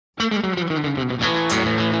Are we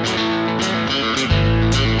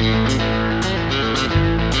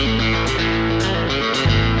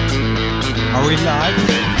live?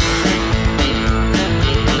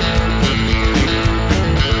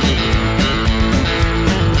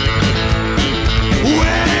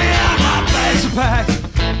 Well, my bags are packed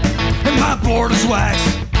and my board is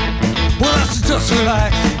waxed. Well, I should just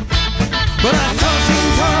relax, but I toss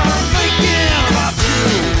and turn thinking about you.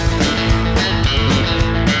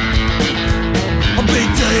 A big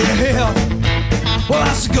day ahead. Well,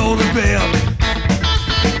 I should go to bed,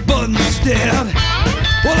 but instead,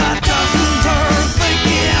 well, I toss and turn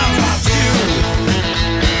thinking about you.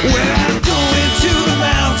 When I'm going to the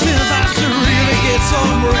mountains, I should really get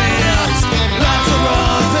some rest. Lots of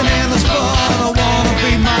runs and endless fun, I wanna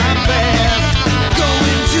be my best.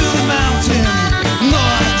 Going to the mountain, no,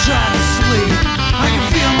 I try to sleep. I can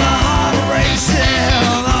feel my heart racing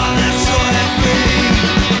on that sort of beat.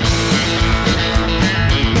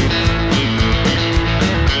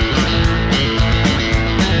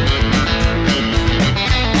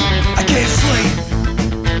 I can't sleep,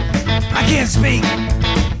 I can't speak,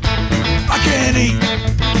 I can't eat.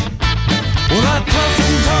 Well, I toss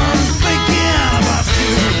and turn thinking about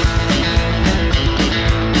you.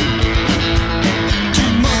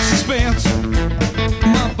 Too much suspense,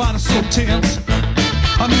 my body's so tense,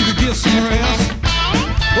 I need to get some rest.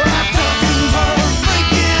 Well, I toss and turn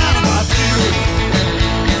thinking about you.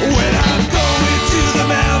 When I'm going to the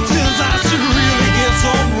mountains, I should really get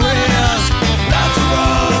some rest. Lots of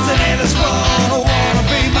runs and endless fun, I wanna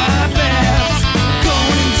be my best.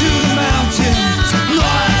 Going to the mountains, no,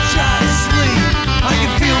 I try to sleep. I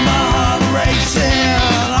can feel my heart racing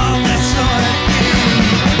on that sonic beat.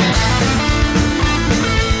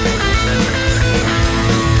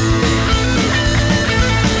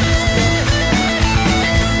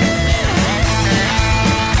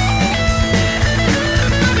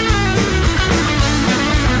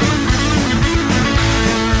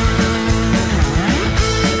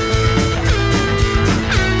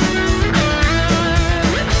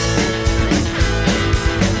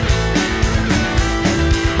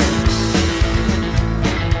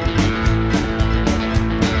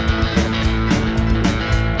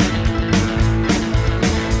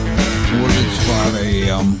 Well, it's 5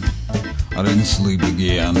 a.m. I didn't sleep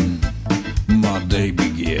again. My day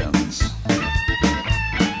begins.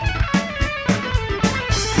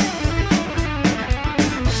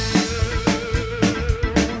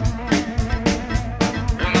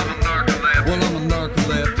 Well, I'm a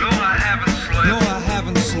narcoleptic. No, I haven't slept. No, I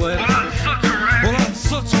haven't slept. Well, I'm such a wreck. Well, I'm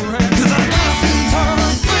such a wreck. 'Cause I toss and turn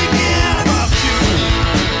thinking about you.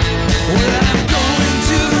 When I'm going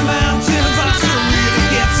to the mountains, I should really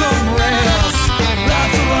get some rest.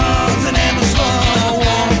 Lots of runs and endless fun, I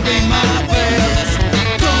wanna be my best.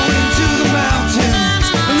 Going to the mountains,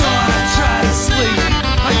 no, I try to sleep.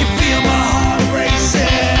 I can feel my heart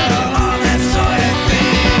racing on that sonic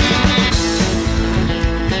beat.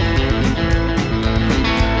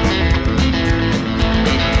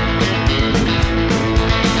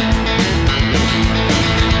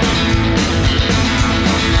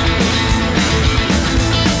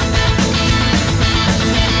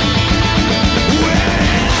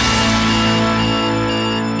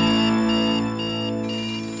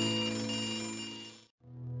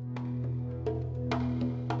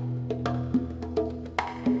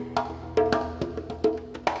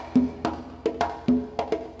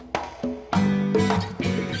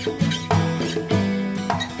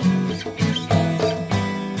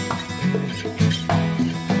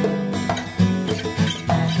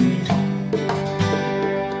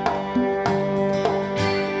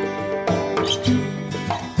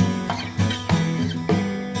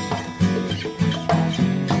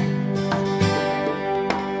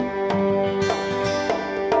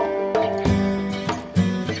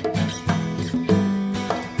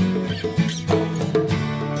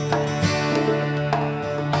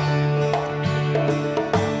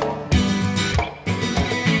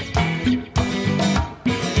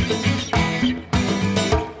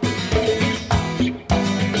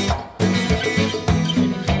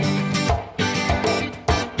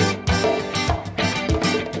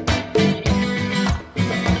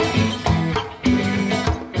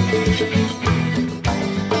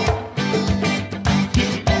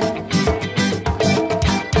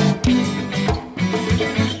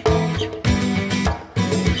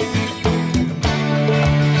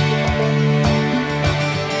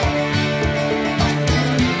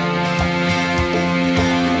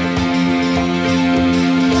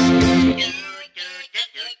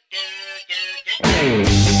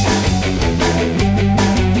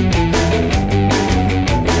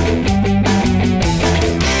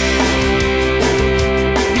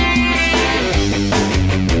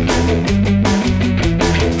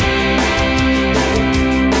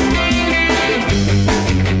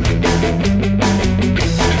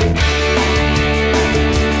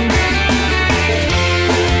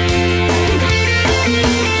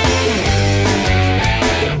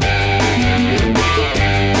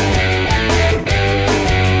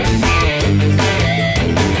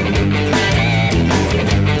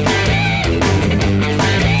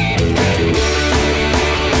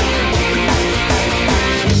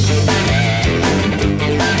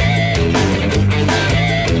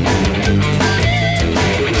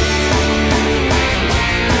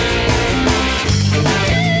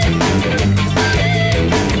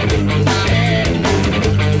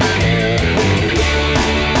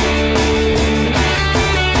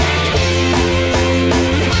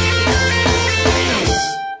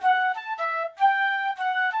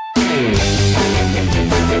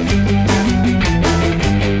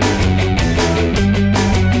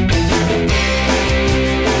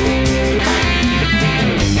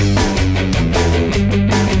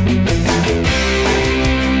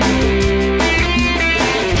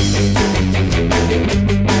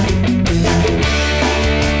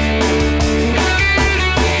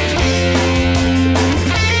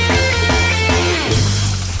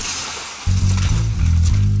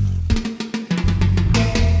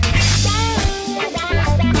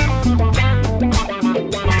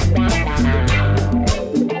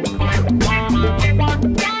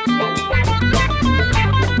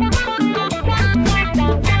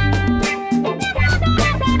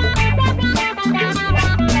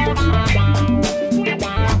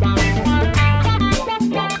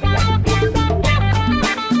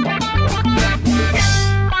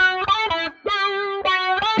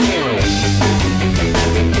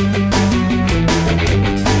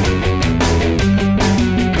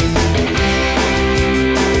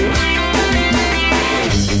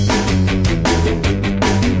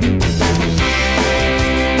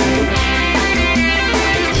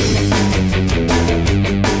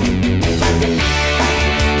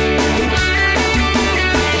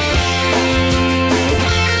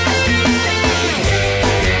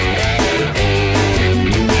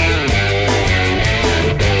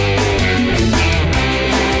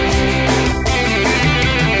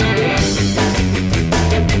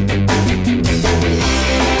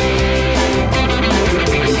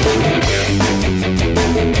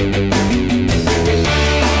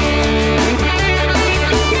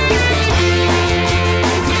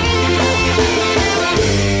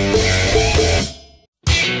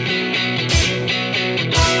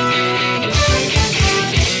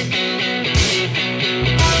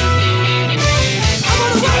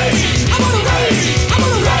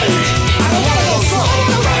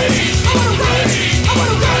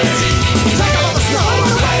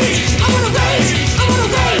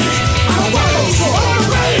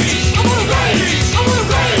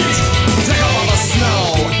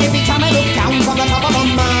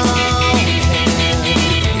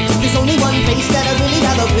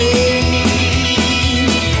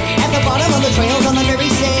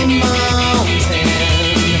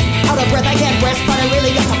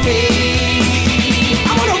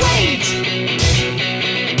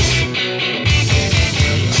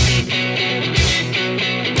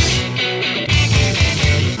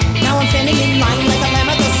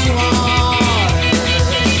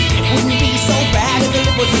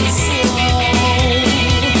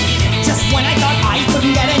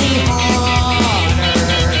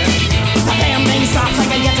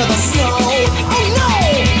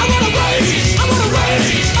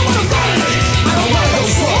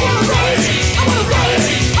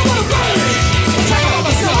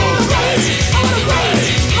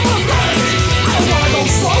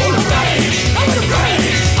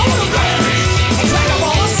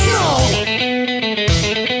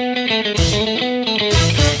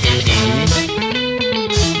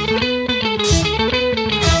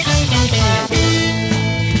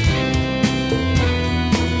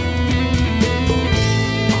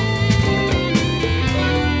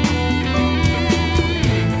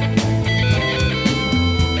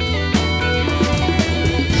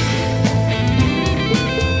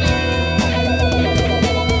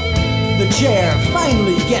 chair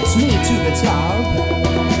finally gets me to the top.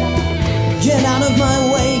 Get out of my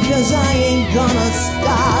way, cause I ain't gonna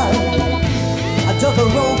stop. I took a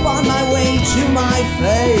rope on my way to my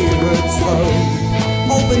favorite slope.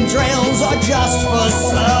 Open trails are just for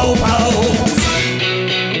slowpokes.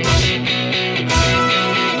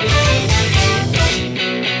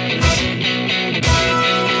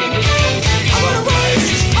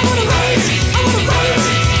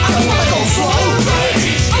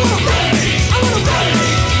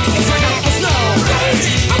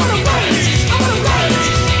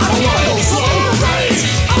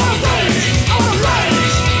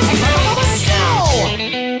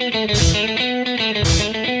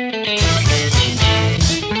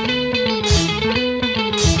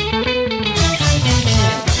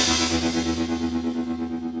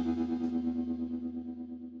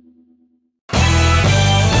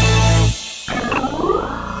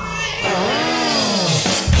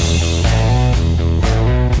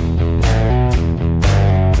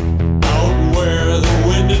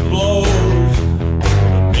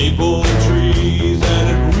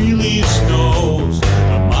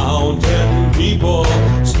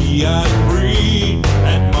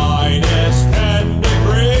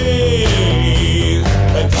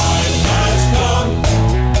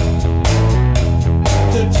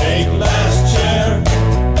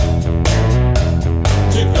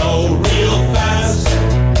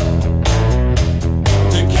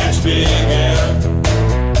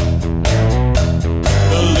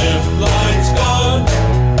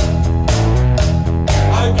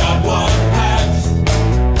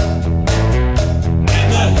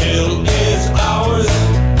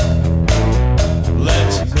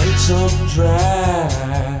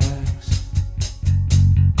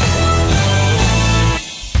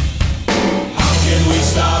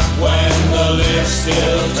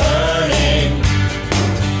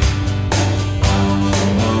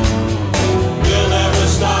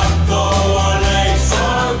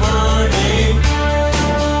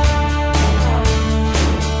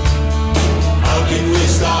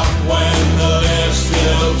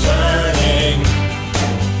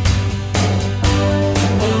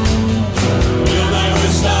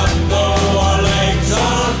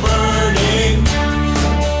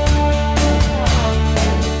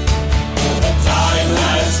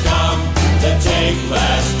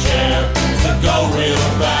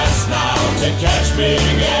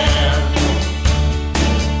 big